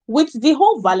with the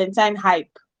whole Valentine hype,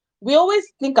 we always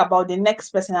think about the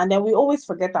next person and then we always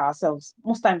forget ourselves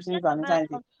most times in Yes, a lot Valentine's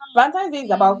Day. of Valentine's Day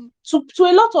is about time. to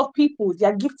a lot of people,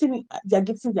 they're gifting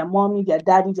their mommy, their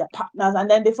daddy, their partners, and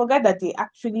then they forget that they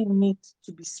actually need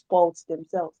to be spoiled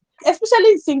themselves.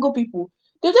 Especially single people.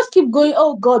 They just keep going,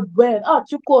 oh God, when? Oh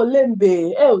Chuko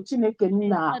Lembe, oh Chineke It's Nna.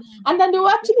 not And then they will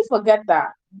a- actually forget that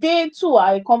they too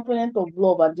are a component of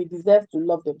love and they deserve to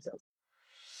love themselves.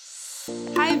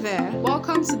 Hi there,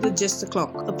 welcome to the Just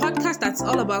O'Clock, the podcast that's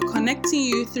all about connecting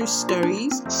you through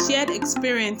stories, shared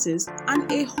experiences,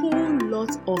 and a whole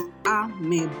lot of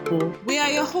amebo. We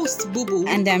are your hosts, Boo Boo.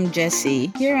 And I'm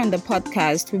Jessie. Here on the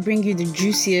podcast, we bring you the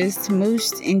juiciest,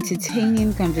 most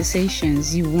entertaining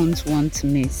conversations you won't want to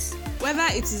miss. Whether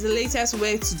it is the latest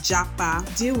way to japa,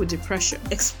 deal with depression,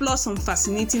 explore some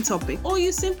fascinating topic, or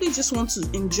you simply just want to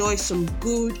enjoy some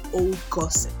good old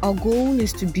gossip. Our goal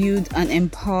is to build an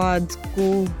empowered,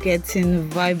 goal-getting,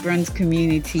 vibrant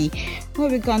community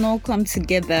where we can all come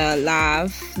together,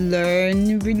 laugh,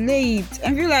 learn, relate,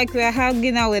 and feel like we're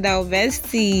hanging out with our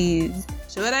besties.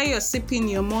 So whether you're sipping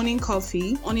your morning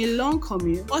coffee, on a long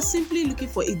commute, or simply looking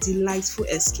for a delightful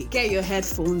escape, get your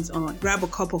headphones on, grab a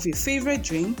cup of your favorite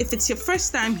drink. If it's your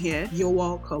first time here, you're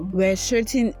welcome. We're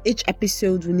certain each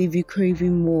episode will leave you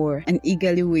craving more and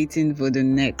eagerly waiting for the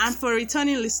next. And for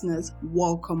returning listeners,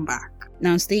 welcome back.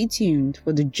 Now stay tuned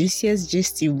for the juiciest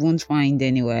gist you won't find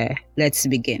anywhere. Let's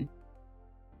begin.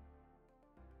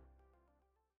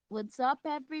 What's up,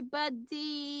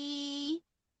 everybody?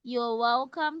 You're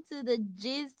welcome to the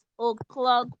Gist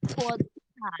O'Clock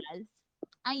podcast.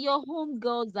 And your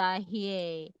homegirls are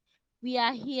here. We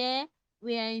are here.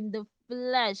 We are in the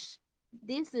flesh.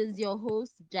 This is your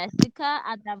host, Jessica,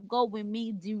 and I've got with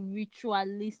me the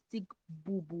ritualistic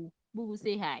Boo Boo. Boo Boo,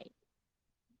 say hi.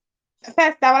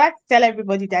 First, I would like to tell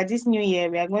everybody that this new year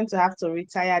we are going to have to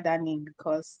retire that name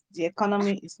because the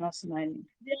economy is not smiling.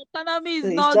 The economy So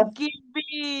is it's not just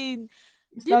giving.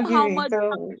 it's Do you not know how giving. much So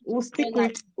dollar we'll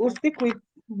stick with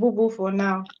Boo Boo for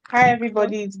now. Hi just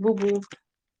everybody, it's Boo Boo.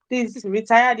 Please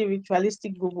retire the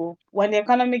ritualistic Boo Boo. When the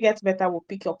economy gets better, we'll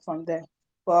pick up from there.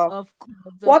 But of course,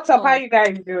 of what's up? How course. you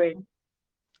guys doing?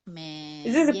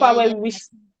 Is this Man, the yeah, part where yeah. we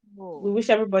Oh.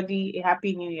 wish everybody a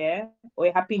happy new year or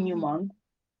a happy new Mm-hmm. month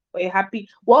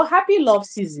or happy love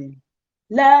season?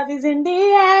 Love is in the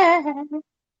air.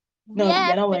 No, Wear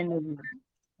we're not face, wearing no.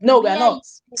 No, we are wear your not.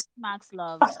 face mask,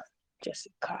 love. Ah,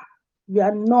 Jessica, we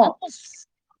are I not. know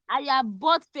I have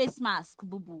bought face mask,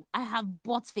 boo boo. I have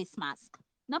bought face mask.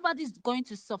 Nobody's going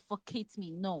to suffocate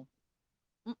me. No.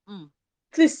 Mm-mm.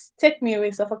 Please take me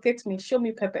away, suffocate me, show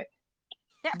me pepper,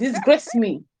 disgrace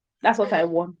me. That's what I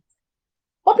want.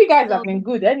 Hope you guys have So, been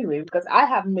good anyway, because I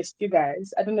have missed you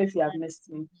guys. I don't know if you have missed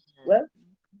me. uh, Well,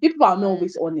 people are not but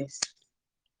always honest.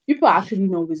 People are actually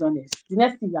not always honest. The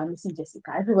next thing you are missing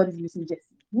Jessica. Everybody's missing Jessica.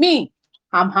 Me,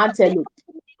 I'm Hantelup.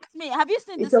 it's me. Have you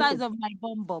seen the It's okay. size of my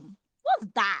bum bum?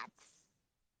 What's that?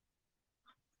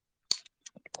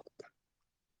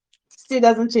 Still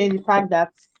doesn't change the fact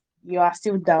that you are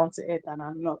still down to earth and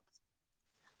I'm not.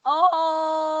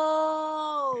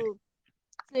 Oh,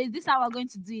 so is this how we're going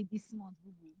to do it this month,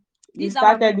 boo boo? You This is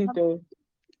how we're going started to it though.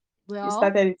 You well.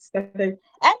 started it. Started it.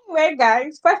 Anyway,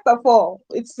 guys, first of all,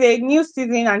 it's a new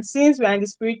season, and since we are in the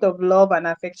spirit of love and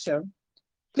affection,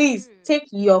 please True. take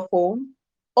your phone,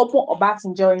 open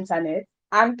Obasanjo Internet,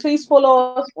 and please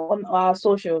follow us on our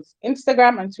socials,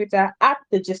 Instagram and Twitter at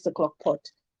the Just O'Clock Pod.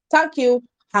 Thank you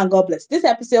and God bless. This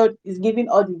episode is giving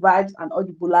all the vibes and all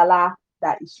the bulala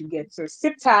that it should get. So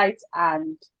sit tight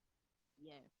and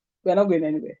Yeah. we're not going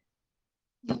anywhere.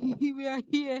 We are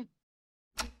here.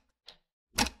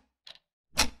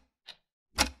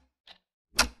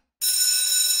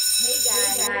 Hey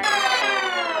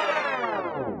guys.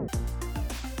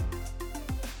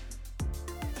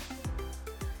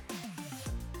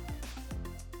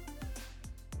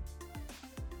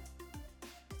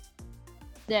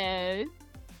 So,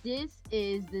 this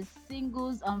is the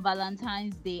singles on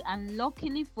Valentine's Day, and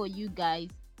luckily for you guys,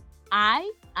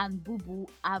 I and Boo Boo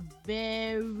are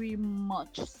very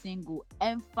much single.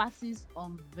 Emphasis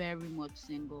on very much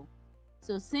single.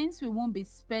 So, since we won't be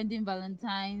spending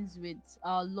Valentine's with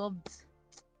our loved,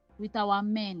 with our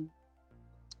men,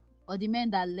 or the men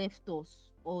that left us,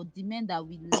 or the men that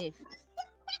we left,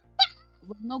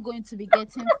 we're not going to be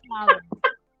getting flowers.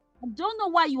 I don't know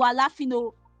why you are laughing.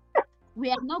 Oh, we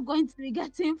are not going to be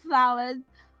getting flowers.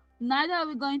 Neither are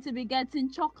we going to be getting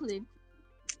chocolate.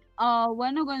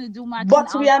 We're not going to do matching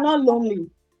But we out. are not lonely.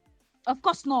 Of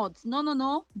course not. No, no,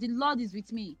 no. The Lord is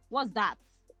with me. What's that?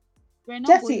 We're not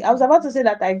Jesse, going I to was about to say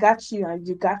that I got you and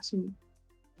you got me.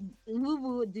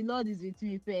 Woo-woo, the Lord is with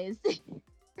me first.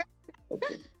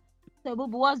 Okay. So,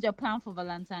 Bubu, what's your plan for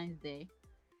Valentine's Day?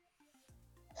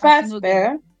 As you First, know,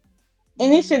 get mm-hmm.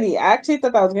 initially, I actually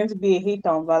thought I was going to be a hater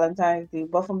on Valentine's Day,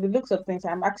 but from the looks of things,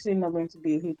 I'm actually not going to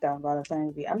be a hater on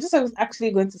Valentine's Day. I'm just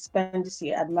actually going to spend this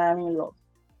year admiring love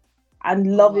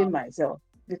and Oh loving wow, myself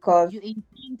because you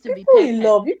intend to be people in perfect.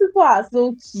 love, you people are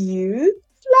so cute.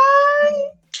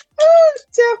 Like, oh,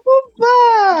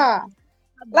 Jehovah.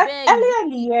 I Like beg. earlier in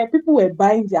the year, people were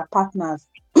buying their partners,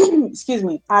 excuse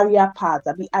me, area pads,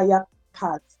 I mean, area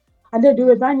pads. And then they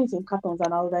were buying it in cartons,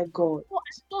 and I was like, God. Oh,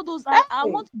 I saw those. I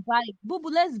Hey, want to buy.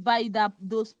 Bubu, let's buy that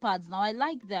those pads now. I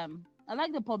like them. I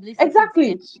like the publicity it's exactly.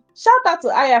 getting. Shout out to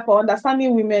Aya for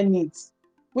understanding women needs.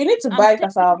 We need to I'm buy it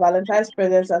as our telling Valentine's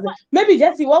present. you, Maybe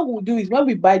Jesse, what we'll do is when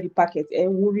we buy the packet,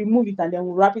 we'll remove it and then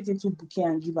we'll wrap it into bouquet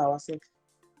and give ourselves.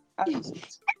 How is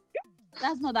it?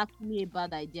 that's not actually a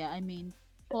bad idea. I mean,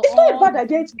 for It's not a all bad the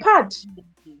idea. It's single pad.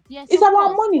 ladies, yes, It's of our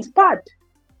course, money. It's pad.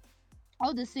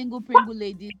 all the single Pringle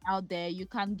ladies out there, you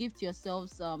can gift yourself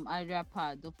some area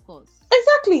pad, of course.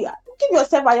 Exactly. Give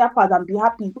yourself a pad and be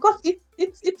happy because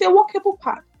it's a workable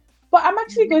pad. But I'm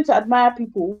actually Mhm. going to admire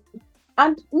people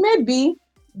and maybe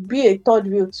be a third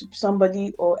wheel to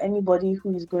somebody or anybody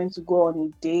who is going to go on a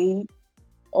date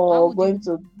Why or would you? going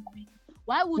to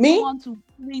Why would you me. want to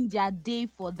ruin their day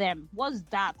for them? What's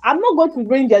that? I'm not going to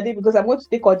ruin their day because I'm going to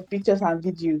take all the pictures and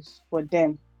videos for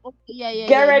them. Okay, yeah, yeah,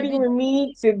 Get yeah. You ready be with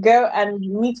me to go and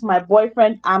meet my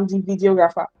boyfriend. I'm the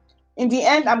videographer. In the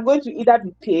end, I'm going to either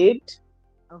be paid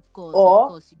of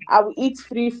or course. I will eat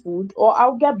free food or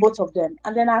I'll get both of them.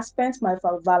 And then I spent my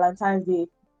Valentine's Day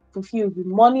fulfilled with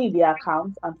money in the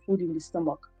account and food in the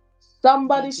stomach.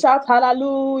 There Somebody you go. shout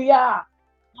hallelujah.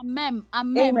 Amen.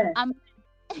 Amen. Amen. Amen.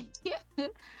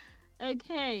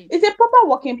 Okay. It's a proper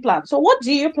working plan. So what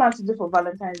do you plan to do for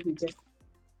Valentine's Day, Jess?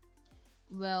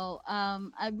 Well,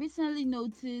 I recently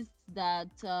noticed that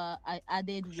I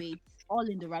added weight, all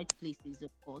in the right places,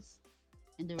 of course,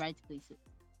 in the right places.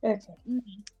 Okay. Mm.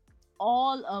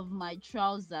 All of my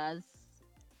trousers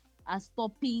are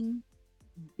stopping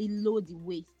below the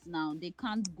waist now. They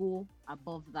can't go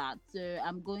above that. So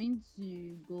I'm going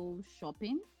to go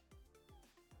shopping.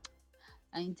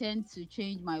 I intend to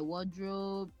change my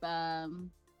wardrobe.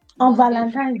 On Get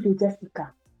Valentine's Day,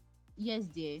 Jessica. yes,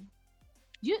 dear.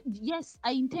 Yes,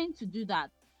 I intend to do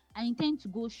that. I intend to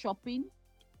go shopping.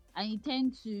 I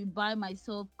intend to buy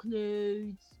myself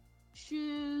clothes,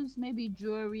 shoes, maybe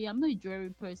jewelry. I'm not a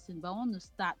jewelry person, but I want to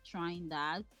start trying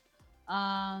that.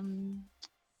 Um,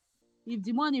 if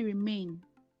the money remain,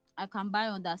 I can buy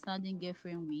understanding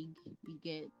girlfriend wig. You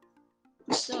get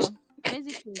so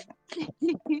basically,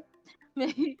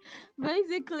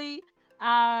 basically,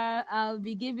 I'll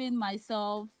be giving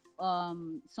myself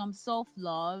some self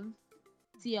love,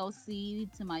 TLC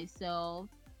to myself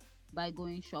by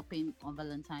going shopping on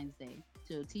Valentine's Day.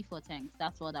 So T for thanks.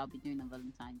 That's what I'll be doing on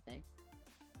Valentine's Day.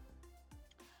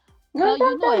 No, But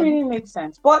that really makes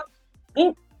sense. But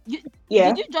in you yeah,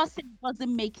 did you just say it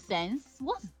doesn't make sense?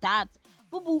 What's that?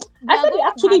 Boo boo, I we said are it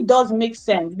going to have actually does make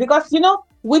sense because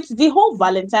with the whole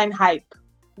Valentine hype,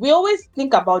 we always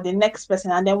think about the next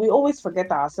person and then we always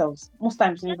forget ourselves. Most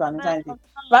times during Valentine's Day.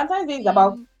 Valentine's Day is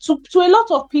about in to a lot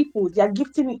of people, they're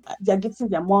gifting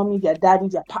their mommy, their daddy,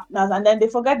 their partners, and then they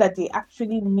forget that they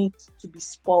actually need to be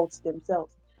spoiled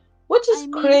themselves. Which I is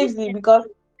mean you crazy because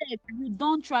you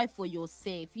don't try for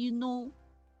yourself, you know.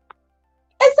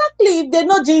 exactly, if they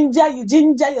know ginger, you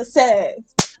ginger yourself.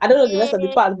 I don't know the rest of the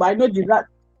Eh, part, but I know the rat.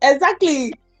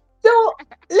 Exactly. So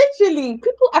literally,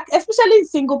 people, especially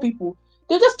single people,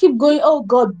 they just keep going. Oh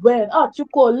God, when? Oh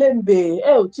Chuko Lembe.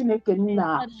 Oh Chineke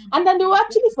Nna. And then they will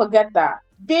actually forget that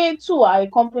they too are a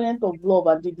component of love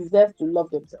and they deserve to love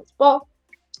themselves. But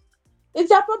it's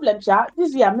their problem, Sha.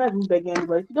 This year, I'm not even begging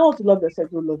anybody. If you don't want to love yourself,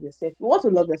 don't love yourself. If you want to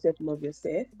love yourself, love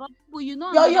yourself. but you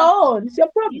know You're your another thing. own. It's your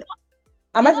You problem. know,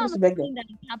 Am you I know supposed to another beg them? thing that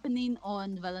is happening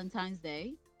on Valentine's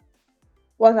Day.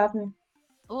 What's happening?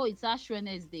 Oh, it's Ash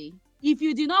Wednesday. If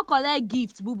you did not collect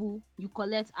gift, boo boo, you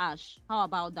collect ash. How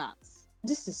about that?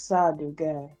 This is sad, oh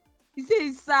guy. You see,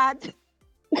 it's sad.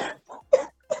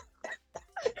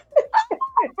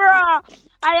 Bruh,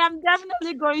 I am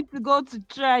definitely going to go to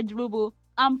church, boo boo,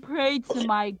 and pray to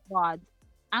my God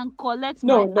and collect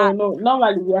No, my no, ash. no.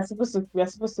 Normally we are supposed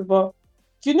to, but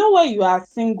do you know when you are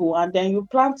single and then you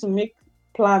plan to make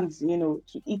plans,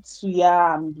 to eat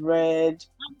suya and bread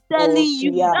or Telling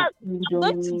you suya that and I'm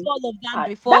going to do indomie? all of that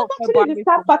That's before actually the February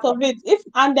sad 1st. part of it. If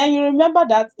and then you remember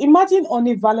that, imagine on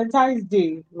a Valentine's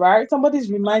Day, right?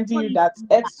 Somebody's reminding you that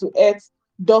earth to earth,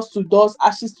 dust to dust,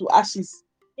 ashes to ashes,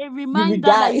 A you will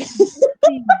reminder that die. you should do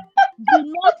things. Do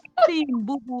not sin,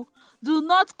 boo boo. Do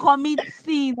not commit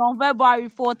sin on February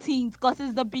 14th because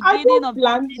it's the I beginning don't of the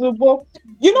plan next to, but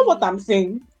you know what season. I'm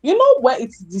saying? You know where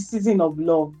it's the season of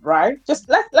love, right? Just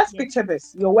let's Yeah. picture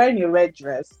this. You're wearing a red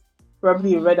dress,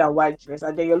 probably a Mm-hmm. red and white dress,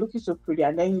 and then you're looking so pretty,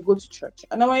 and then you go to church.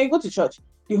 And then when you go to church,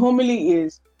 the homily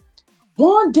is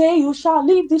one day you shall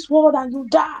leave this world and you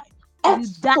die. You Earth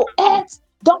die. to earth,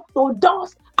 dust to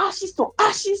dust, ashes to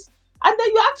ashes. And then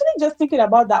you're actually just thinking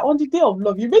about that on the day of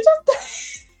love. You may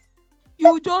just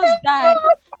You just die.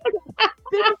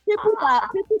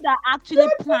 People that actually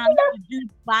plan to do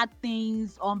bad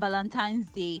things on Valentine's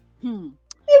Day.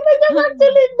 you may just Hmm.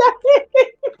 actually die.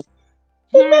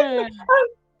 It makes Hmm.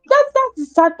 that's the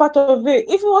sad part of it.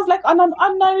 If it was like on an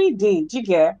ordinary day, do you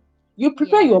get? You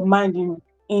prepare Yeah. your mind in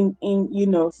In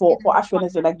for Ash advance.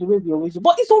 Wednesday like the way we always do.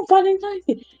 But it's on Valentine's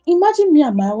Day. Imagine me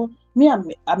and my own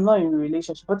I'm not in a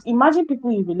relationship, but imagine people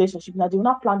in relationship now they will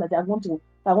not plan that I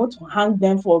want to hang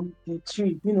them from the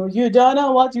tree. You don't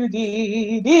know what you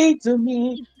did to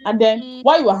me. And then Eh,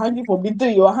 while you are hanging from the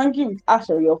tree, you are hanging with ash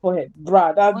on your forehead.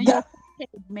 Bruh, on your that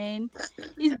forehead, man.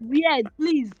 It's weird.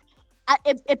 Please.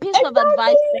 A piece of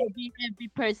advice for exactly. every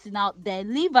person out there: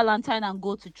 leave Valentine and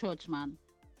go to church, man.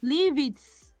 Leave it.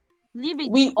 Leave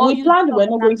it. Or We you do planned your we're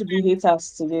not going to be Valentine.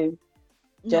 haters today,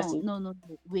 No, Jesse. no, no,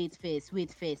 no. Wait first.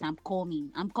 Wait first. I'm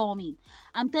coming. I'm coming.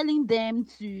 I'm telling them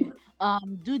to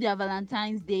do their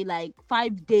Valentine's Day like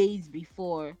 5 days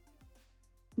before.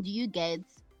 Do you get?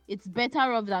 It's better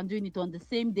off than doing it on the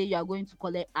same day you are going to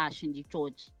collect ash in the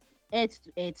church. Earth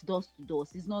to earth, dust to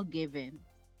dust. It's not given.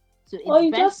 So Or it's you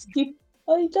best. just skip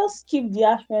or you just skip the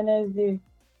Ash Wednesday.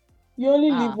 You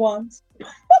only live Ah, once.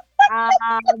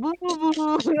 boo, boo,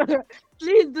 boo.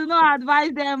 Please do not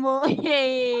advise them. Oh,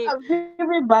 hey.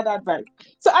 Very bad advice.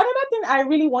 So another thing I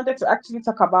really wanted to actually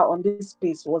talk about on this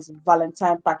space was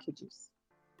Valentine packages.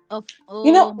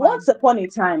 Oh my. Once upon a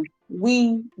time,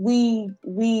 we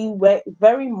were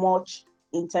very much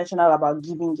intentional about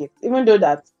giving gifts, even though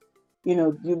that they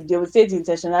would say the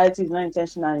intentionality is not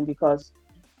intentional because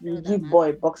you Tell them give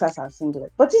boy boxers and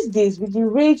singlet. But these days, with the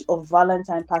rage of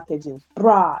Valentine packages,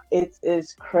 bruh, it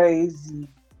is crazy.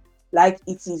 Like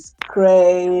it is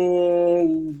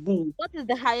crazy. what is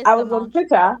the highest I was on amount you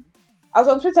Twitter. I was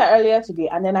on Twitter earlier today,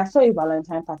 and then I saw a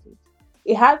Valentine package.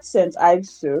 It had St.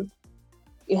 Ives too.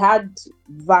 It had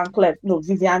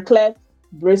Vivian Clef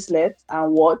bracelet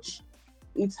and watch.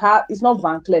 It's not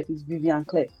Van Cleef, it's Vivian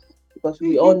Clef because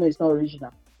we all know it's not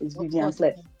original. It's of Vivian course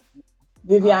Clef. it's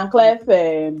Vivian not. Clef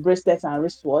bracelet and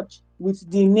wristwatch with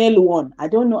the nail one. I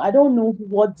don't know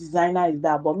what designer is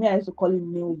that, but me I used to call it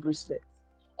nail bracelet.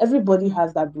 Everybody Mm,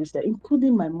 has that bracelet,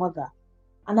 including my mother,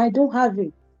 and I don't have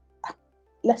it.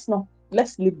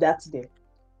 Let's leave that there.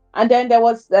 And then there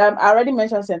was I already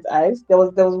mentioned St. Ives. There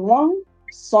was one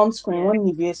sunscreen, yeah. one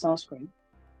Nivea sunscreen,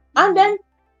 and Mm-hmm. then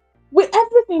with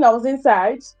everything that was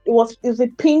inside, it was a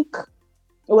pink.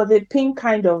 It was a pink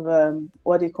kind of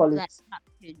what do you call it Like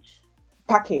package.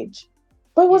 package,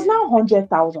 but it was Yeah. now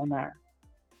 100,000 naira.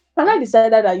 And I Eh?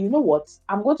 decided that you know what,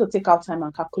 I'm going to take out time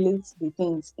and calculate the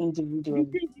things The individually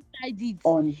things inside it.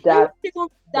 on It won't that even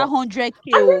that box.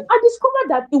 100K. And then Oh. I discovered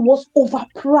that it was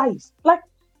overpriced. Like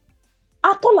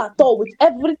at all, with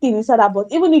everything inside that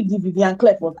box, even if the Vivian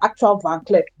Clef was actual Van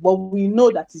Clef, but we know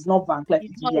that it's not Van Clef, it's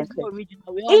Vivian It's Clef. not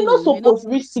original. We all It's not know. We know. supposed to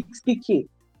reach 60K,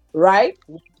 right?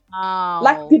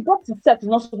 Like the Wow. box itself is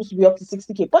not supposed to be up to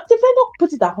 60K, but the vendor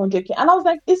put it at 100K. And I was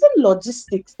like, is it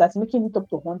logistics that's making it up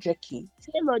to 100K?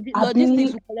 Say logistics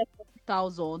Abi, will collect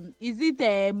 40,000. Is it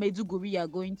Meduguri you are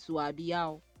going to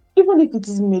Abiao? even if it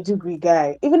is Medjugorje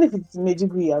guy, even if it's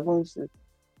Medjugorje you're going to,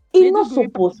 it's not Meduguri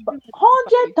supposed to. package.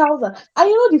 100,000. And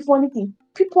you know the funny thing,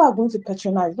 people are going to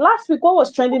patronize. Last week, what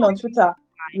was trending on Twitter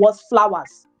was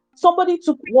flowers. Somebody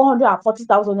took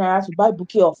 140,000 naira to buy a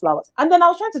bouquet of flowers. And then I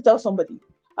was trying to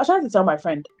tell my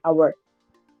friend at work,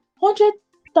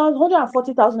 100,000,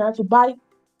 140,000 naira to buy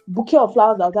bouquet of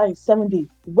flowers that was there in 7 days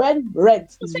when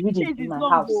rent So is reading 7 days in is my long,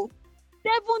 house. oh.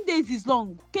 7 days is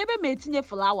long. Kebe metinye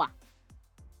flower.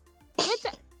 Wait,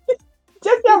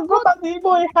 Just it's have got not. an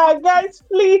Igbo in her, guys,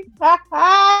 please.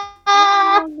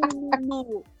 No, no, no, no,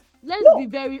 no. Let's be No,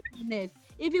 very honest.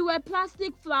 If it were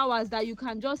plastic flowers that you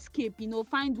can just keep,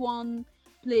 find one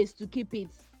place to keep it,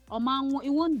 or man, it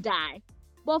won't die.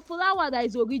 But flower that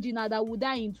is original that will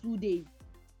die in 2 days.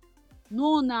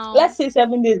 No, now. let's say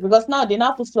 7 days because now they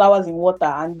now put flowers in water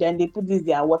and then they put this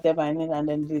their whatever in it and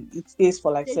then it stays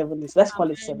for like They 7 days. Let's call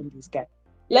it ferment. 7 days, guys.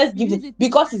 They Let's should give use it it to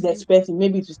because it's ferment, expensive.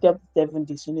 Maybe it will stay up to 7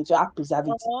 days. You need to add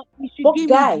preservative. or you should But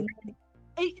give me the guy, money.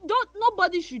 Don't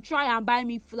nobody should try and buy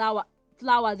me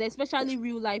flowers, especially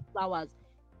real life flowers.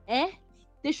 Eh?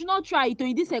 They should not try it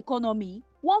in this economy.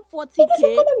 In this 140K.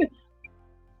 economy.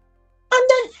 And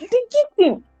then the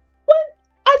gifting, well,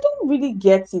 I don't really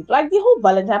get it. Like the whole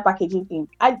Valentine packaging thing.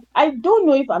 I don't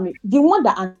know if the one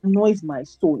that annoys my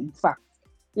soul, in fact,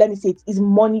 let me say it, is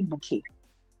money bouquet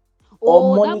or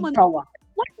Oh, that money money. tower.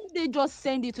 Why don't they just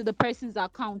send it to the person's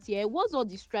account here? What's all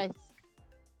the stress?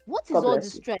 What is God all the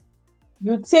bless you. stress?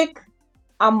 You take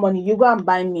our money, you go and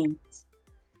buy mint.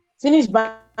 Finish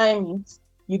buying mint,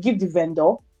 you give the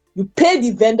vendor, you pay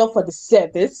the vendor for the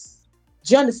service.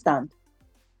 Do you understand?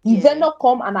 The Yeah. vendor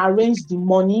come and arrange the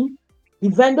money. The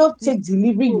vendor This take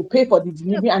delivery, you so pay for the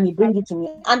delivery, and he bring it to me.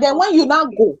 And then when you now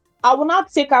go, I will now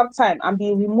take out time and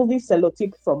be removing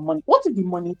sellotape from money. What is the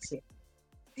money thing?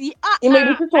 see, It may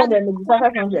be and 200, maybe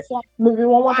 500, maybe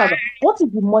 1,000. What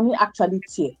is the money actually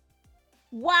tier?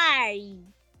 why?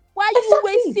 Why you Exactly.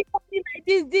 wasting money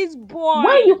like this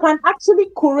When boy? you can actually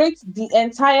curate the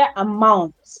entire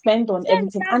amount spent on Send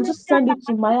everything that and just send it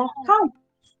to my account. account.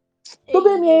 To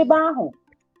be me Hey, eba ahụ.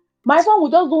 My phone will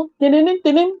just do tinin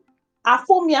tinin.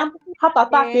 Afomia, heart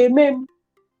attack, eh, amen.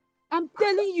 I'm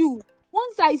telling you,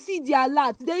 once I see the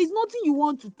alert, there is nothing you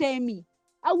want to tell me.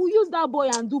 I will use that boy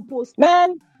and do poster.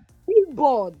 Man,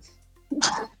 Billboard.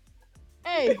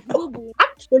 Hey, boo boo,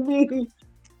 actually,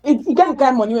 you get boo the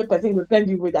kind of boo. money where person will send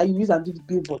you with that you use and do the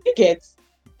billboard. You get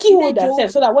key Is it holder joke?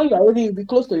 self so that when you are ready, you'll be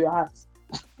close to your heart.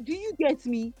 Do you get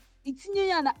me? It's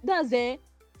that's a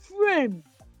frame.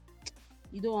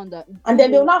 You don't want that. And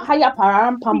then they'll now hire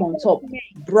Pararam Pam on top.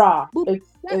 Bruh. But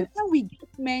It's when we get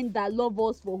men that love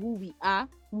us for who we are,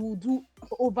 we'll do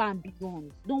over and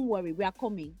beyond. Don't worry, we are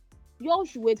coming. You all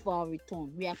should wait for our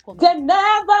return. We are coming. they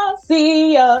never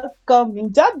see us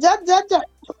coming. Ja, ja, ja, ja.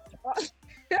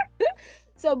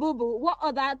 So, Boo Boo, what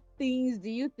other things do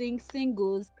you think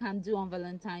singles can do on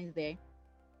Valentine's Day?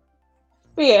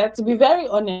 Yeah, to be very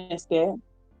honest,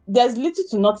 there's little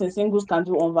to nothing singles can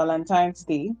do on Valentine's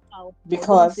Day Oh,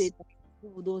 don't say because that.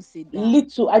 Boo, don't say that.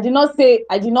 little. I did not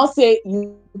say you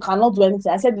cannot do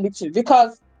anything. I said little because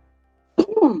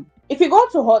if you go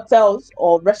to hotels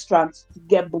or restaurants to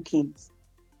get bookings,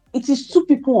 it is two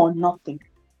people or nothing.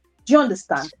 Do you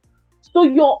understand? So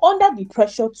you're under the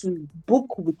pressure to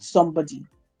book with somebody.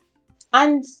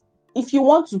 And if you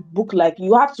want to book, like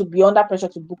you have to be under pressure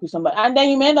to book with somebody. And then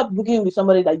you may end up booking with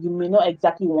somebody that you may not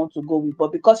exactly want to go with,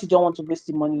 but because you don't want to waste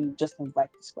the money, you just invite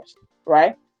this person,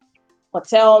 right?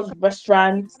 So you Hotels, can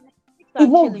restaurants,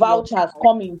 start even chilling your vouchers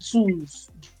come in twos.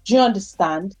 Do you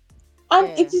understand? And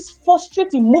it yeah. is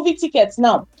frustrating. Movie tickets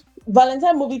now,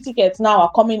 Valentine movie tickets now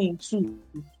are coming in twos,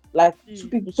 like two Mm.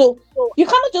 people. So So you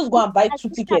cannot just go and buy two as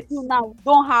me and you tickets. now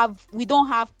we don't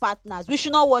have partners. We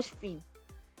should not watch film.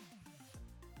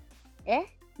 Eh?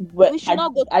 But We should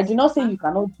not go to I did not say cinema. you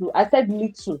cannot do. I said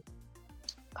little.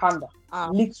 Calm down.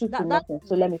 Ah, Little to that's nothing.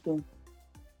 So nice. let me think.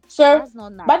 So That's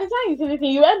not nice. by the time you see this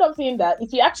thing, you end up saying that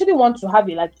if you actually want to have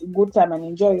a good time and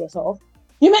enjoy yourself,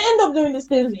 you may end up doing these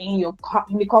things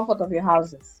in the comfort of your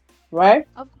houses, right?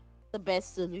 Of course, the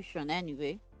best solution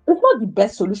anyway. It's not the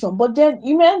best solution, but then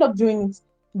you may end up doing it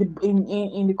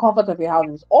in the comfort of your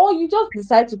houses, or you just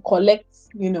decide to collect,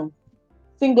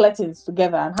 singletons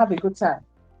together and have a good time.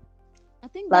 I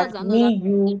think that's Like another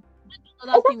thing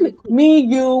we could. me,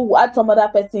 you, add some other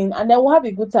person, and then we'll have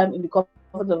a good time in the comfort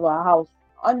of our house,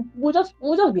 and we'll just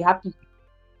be happy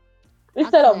instead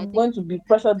Actually, of I going think to be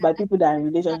pressured by people that are in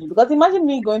relationship. Because imagine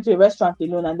me going to a restaurant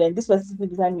alone and then this person sitting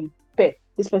beside me, pay,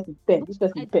 this person pay, no, this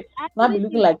person I pay. Now be actually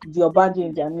looking think like the Obanje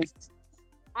in their midst.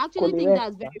 I actually think Kolere.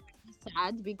 that's very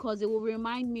sad because it will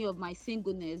remind me of my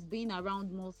singleness, being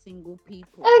around more single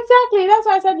people. Exactly. That's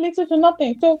why I said little to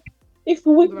nothing. So if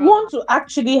we Bruh. want to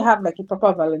actually have like a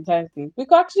proper Valentine's Day, we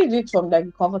could actually do it from like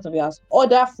the comfort of your house.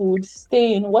 Order food,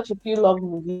 stay in, watch a few love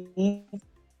movies,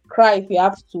 cry if you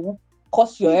have to,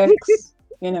 curse your ex,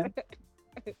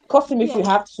 curse him if you Yeah.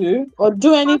 have to, or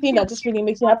do Pack anything your that just really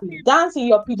makes you happy. Dance in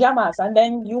your pajamas and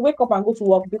then you wake up and go to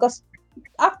work because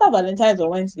after Valentine's or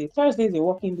Wednesday, Thursday is a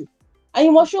working day. And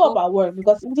you must of show up course at work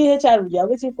because in DHR they are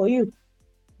waiting for you.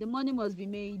 the money must be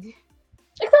made.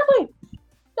 Exactly.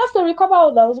 That's to recover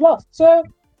all that was lost. So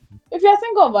if you're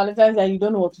single on Valentine's and you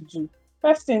don't know what to do,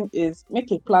 first thing is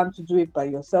make a plan to do it by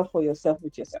yourself, for yourself,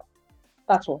 with yourself.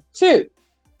 That's all. Two,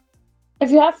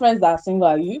 if you have friends that are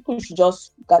single, you people should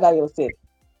just gather yourself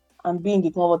and be in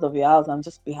the comfort of your house and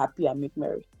just be happy and make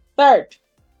merry. Third,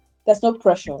 there's no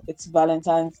pressure. It's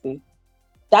Valentine's Day.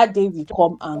 That day will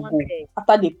come and One go. day.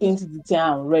 After they paint the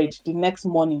town red, the next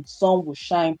morning sun will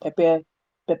shine pepper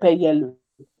yellow.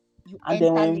 You And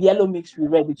then enter when late. yellow mix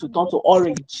with red, it will turn to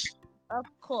orange. Of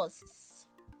course.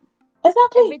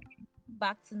 Exactly. Everything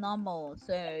back to normal.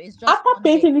 So it's just After one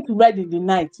day. painting it red in the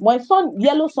night, when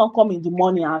yellow sun come in the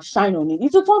morning and shine on it,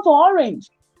 it will turn to orange.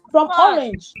 From Course.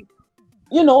 orange,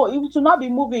 it will not be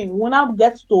moving. We will not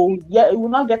get to, yeah, it will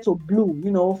not get to blue.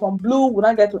 From blue we will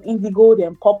not get to indigo,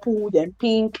 then purple, then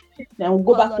pink, then we'll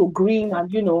go back Color. to green,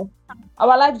 and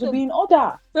our lives will So be in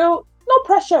order. So no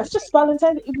pressure. It's just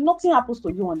Valentine's. If nothing happens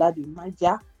to you on that day, my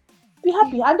dear, be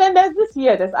happy. And then there's this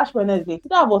year, there's Ash Wednesday. If you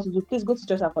don't have what to do, please go to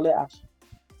church and collect ash.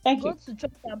 Thank go you. to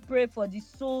church and pray for the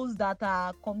souls that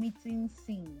are committing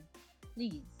sin.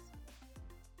 Please.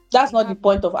 That's We not the have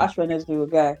point of Ash Wednesday, you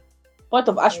guy. Point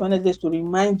of Ash yes. Wednesday is to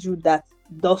remind you that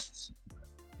dust,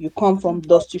 you come from Mm,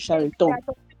 dust, you shall There return.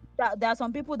 are there are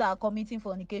some people that are committing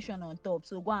fornication on top,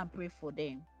 so go and pray for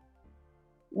them.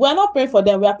 We're not praying for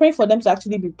them. We are praying for them to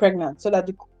actually be pregnant so that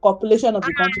the population of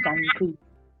the country can increase.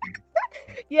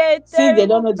 Yeah, Since they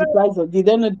don't terrible know the person. price of they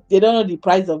don't know the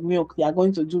price of milk, they are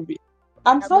going to do it.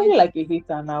 I'm They are going sounding to like a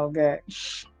hater now, guy.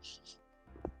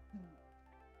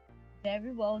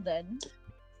 very well then.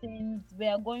 Since we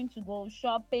are going to go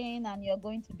shopping and you're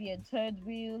going to be a third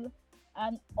wheel,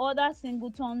 and other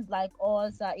singletons like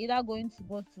us are either going to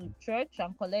go to church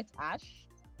and collect ash,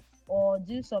 or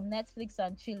do some Netflix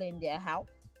and chill in their house,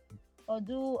 or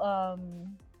do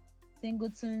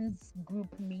singletons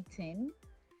group meeting.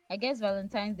 I guess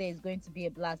Valentine's Day is going to be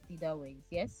a blast either ways.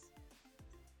 Yes.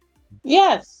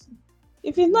 Yes.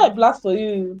 If it's not a Mm-hmm. blast for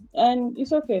you, and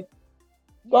it's okay.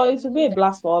 Yeah, But you it will be know a that.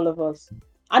 blast for all of us.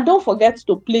 And don't forget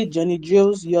to play Johnny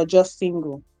Drill's You're Just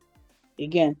Single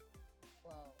again.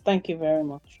 Wow, Thank you very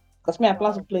much. Because me, I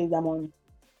plan to wow, play it that morning.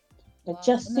 You're wow.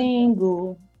 just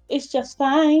single. It's just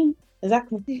fine.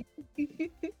 Exactly.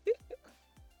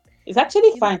 It's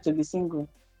actually You know, fine to be single.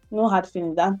 No hard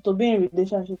feelings. And to be in a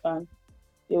relationship and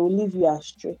they will leave you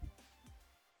astray.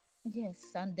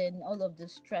 yes, and then all of the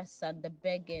stress and the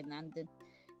begging and the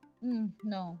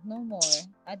no, no more.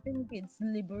 I think it's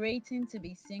liberating to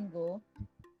be single.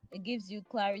 It gives you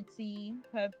clarity,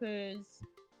 purpose.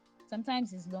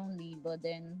 Sometimes it's lonely, but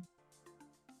then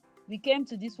we came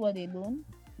to this world alone.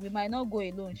 We might not go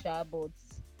alone, sha, but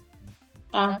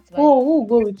Ah, that's why who will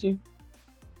go with you?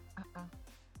 uh-uh.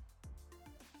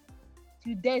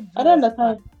 Till death I do don't us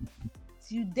part. understand.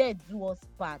 Till death do us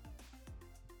part.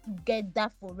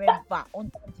 Together forever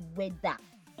under the weather.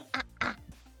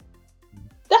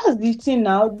 That's the thing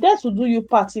now. Death will do you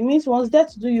part. It means once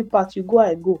death do you part, you go,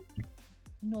 I go.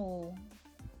 No,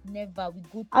 never. We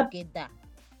go I together.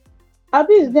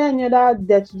 Abi, is Hmm. there any other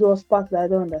death do us part that I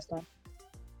don't understand?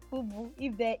 Fubu,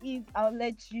 if there is, I'll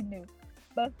let you know.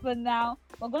 But for now,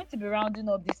 we're going to be rounding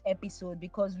up this episode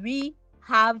because we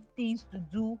have things to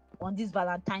do on this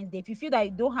Valentine's Day. If you feel that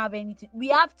you don't have anything, we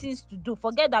have things to do.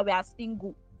 Forget that we are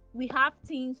single. We have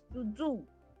things to do.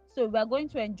 So we're going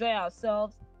to enjoy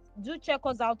ourselves. Do check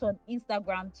us out on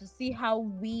Instagram to see how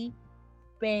we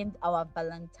spend our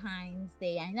Valentine's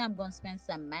Day. I know I'm going to spend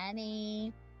some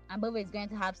money. I'm always going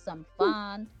to have some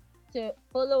fun. So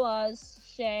follow us,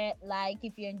 share, like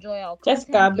if you enjoy our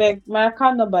Jessica, I content. Give us beg, my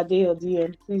account number there or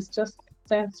DM. Please just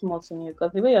send small to me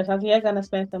because the way you're shouting, you're gonna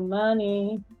spend some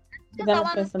money. You're because I gonna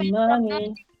want to spend some spend some money,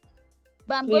 money.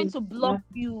 but I'm going Please, to block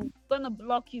you. I'm going to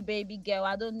block you, baby girl.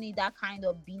 I don't need that kind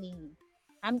of billing.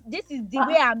 This is the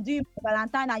way ah, I'm doing for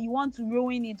Valentine, and you want to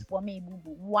ruin it for me, boo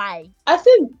boo. Why? I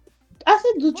think I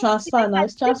think do Boo, is transfer it now. my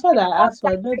It's transfer that I fault asked for.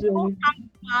 that I don't I do don't anything. have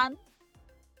man?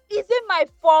 Is it my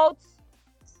fault?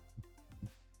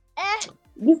 Eh?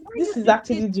 Why This you is doing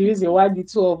this actually the to reason me? why the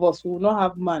two of us will not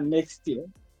have man next year.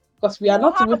 Because we are You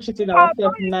not have even treating don't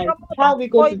ourselves use nice. your mouth How and are we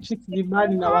going spoil to it. treat the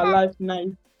man You in our have life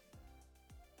nice?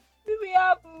 we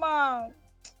have man.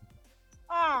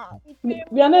 It's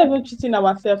We are not painful. even treating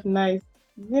ourselves nice.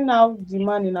 You know the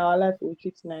man in our life will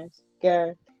treat nice.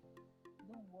 Girl,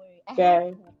 Don't worry. I have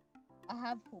girl. hope. I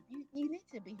have hope. You need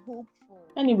to be hopeful.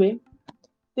 Anyway,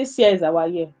 this year is our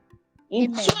year. In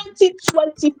Amen.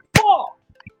 2024.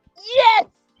 Yes!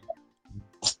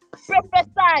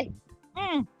 Prophesy.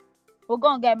 We're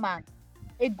gonna get man.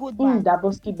 A good man.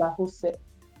 Daboski Bahose.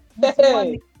 With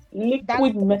money. Hey, That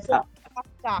liquid knows metal.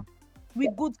 character.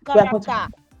 With good We are going to character.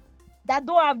 That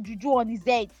don't have juju on his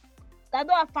head. That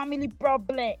don't have family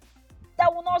problem.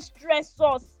 That will not stress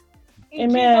us. In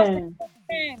Jesus' Amen.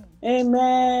 name.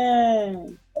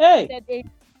 Amen. Hey, Said amen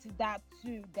to that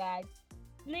too, guys.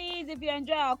 Please, if you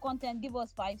enjoy our content, give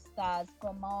us 5 stars.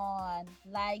 Come on,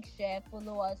 like, share,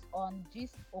 follow us on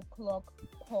Gist O'clock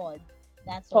Pod.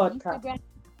 That's on podcast. Instagram,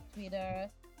 Twitter,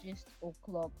 Gist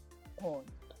O'clock Pod.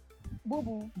 Boo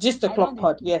boo, Just I don't. o'clock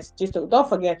pod. Yes, don't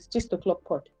forget, just o'clock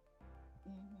pod.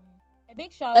 A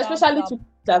big shout out to Especially our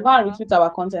Twitter. Go and retweet our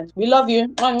content. We love you.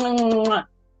 Mwah, mwah, mwah,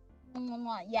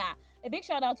 mwah. yeah. A big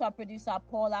shout out to our producer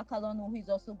Paula Kalono, who is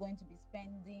also going to be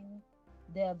spending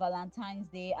the Valentine's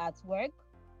Day at work.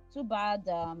 Too bad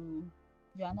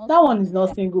you are not That one is single.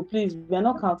 not single, please. We are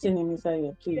not counting him inside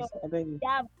here, please. I beg you.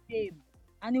 Yeah, babe.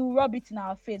 And he will rub it in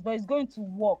our face, but it's going to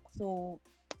work, so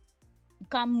you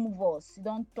can't move us. You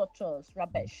don't touch us.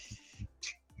 Rubbish.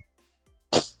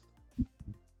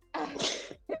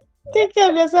 Take care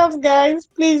of yourselves, guys.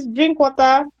 Please drink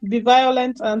water, be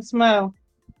violent, and smile.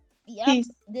 Yep,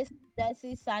 Peace. this is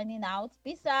Desi signing out.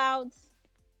 Peace out.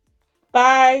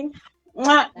 Bye. Mwah,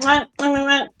 Bye. mwah, mwah.